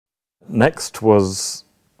Next was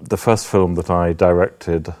the first film that I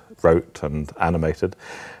directed, wrote and animated.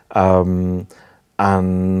 And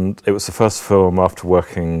it was the first film after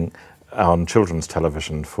working on children's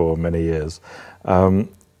television for many years.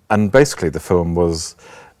 And basically the film was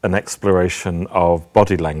an exploration of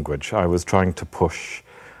body language. I was trying to push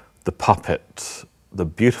the puppet, the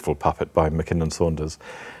beautiful puppet by Mackinnon Saunders,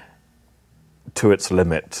 to its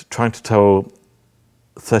limit, trying to tell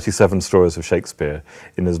 37 stories of Shakespeare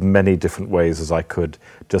in as many different ways as I could,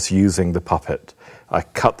 just using the puppet. I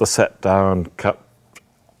cut the set down, cut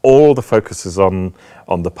all the focuses on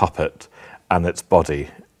the puppet and its body,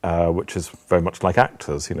 which is very much like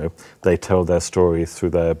actors, you know. They tell their story through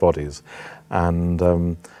their bodies. And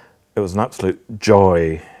it was an absolute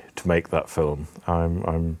joy to make that film.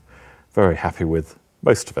 I'm very happy with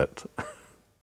most of it.